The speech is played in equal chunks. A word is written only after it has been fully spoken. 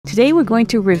Today we're going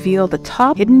to reveal the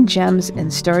top hidden gems in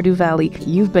Stardew Valley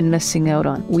you've been missing out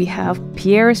on. We have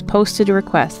Pierre's posted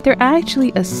request. They're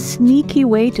actually a sneaky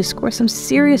way to score some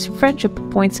serious friendship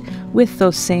points with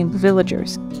those same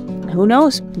villagers. Who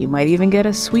knows, you might even get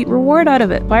a sweet reward out of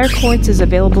it. Fire quartz is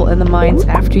available in the mines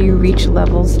after you reach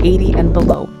levels 80 and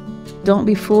below. Don't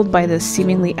be fooled by this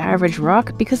seemingly average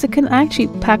rock because it can actually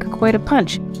pack quite a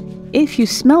punch. If you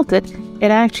smelt it, it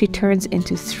actually turns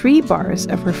into 3 bars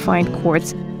of refined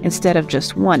quartz instead of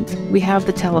just 1. We have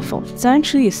the telephone. It's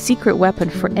actually a secret weapon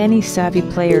for any savvy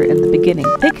player in the beginning.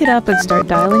 Pick it up and start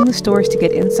dialing the stores to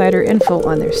get insider info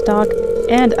on their stock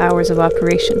and hours of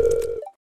operation.